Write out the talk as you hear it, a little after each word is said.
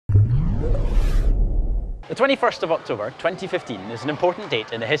The 21st of October 2015 is an important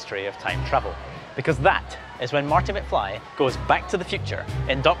date in the history of time travel, because that is when Marty McFly goes back to the future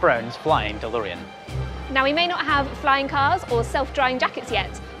in Doc Brown's flying DeLorean. Now, we may not have flying cars or self-drying jackets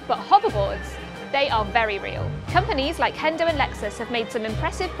yet, but hoverboards, they are very real. Companies like Hendo and Lexus have made some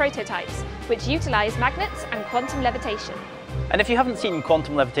impressive prototypes which utilise magnets and quantum levitation. And if you haven't seen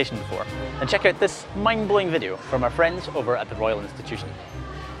quantum levitation before, then check out this mind-blowing video from our friends over at the Royal Institution.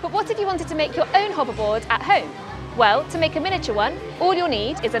 But what if you wanted to make your own hoverboard at home? Well, to make a miniature one, all you'll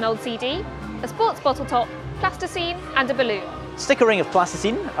need is an old CD, a sports bottle top, plasticine and a balloon. Stick a ring of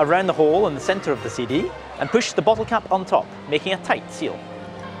plasticine around the hole in the centre of the CD and push the bottle cap on top, making a tight seal.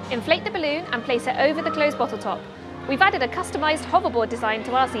 Inflate the balloon and place it over the closed bottle top. We've added a customised hoverboard design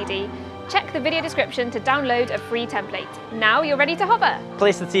to our CD. Check the video description to download a free template. Now you're ready to hover!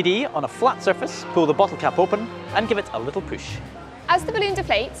 Place the CD on a flat surface, pull the bottle cap open and give it a little push. As the balloon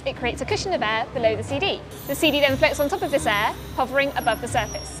deflates, it creates a cushion of air below the CD. The CD then floats on top of this air, hovering above the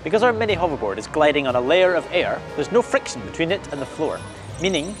surface. Because our mini hoverboard is gliding on a layer of air, there's no friction between it and the floor,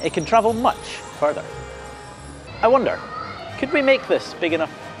 meaning it can travel much further. I wonder, could we make this big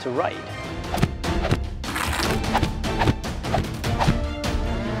enough to ride?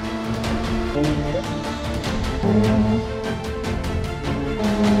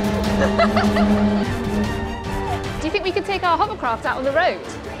 Do you think we could take our hovercraft out on the road?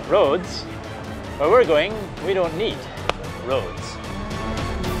 Roads? Where we're going, we don't need roads.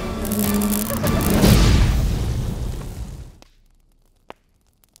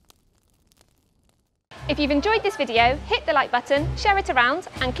 If you've enjoyed this video, hit the like button, share it around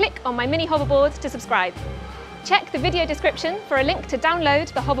and click on my mini hoverboard to subscribe. Check the video description for a link to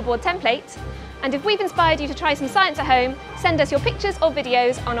download the hoverboard template. And if we've inspired you to try some science at home, send us your pictures or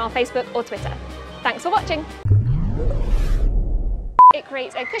videos on our Facebook or Twitter. Thanks for watching. It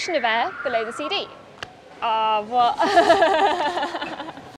creates a cushion of air below the CD. Ah, what?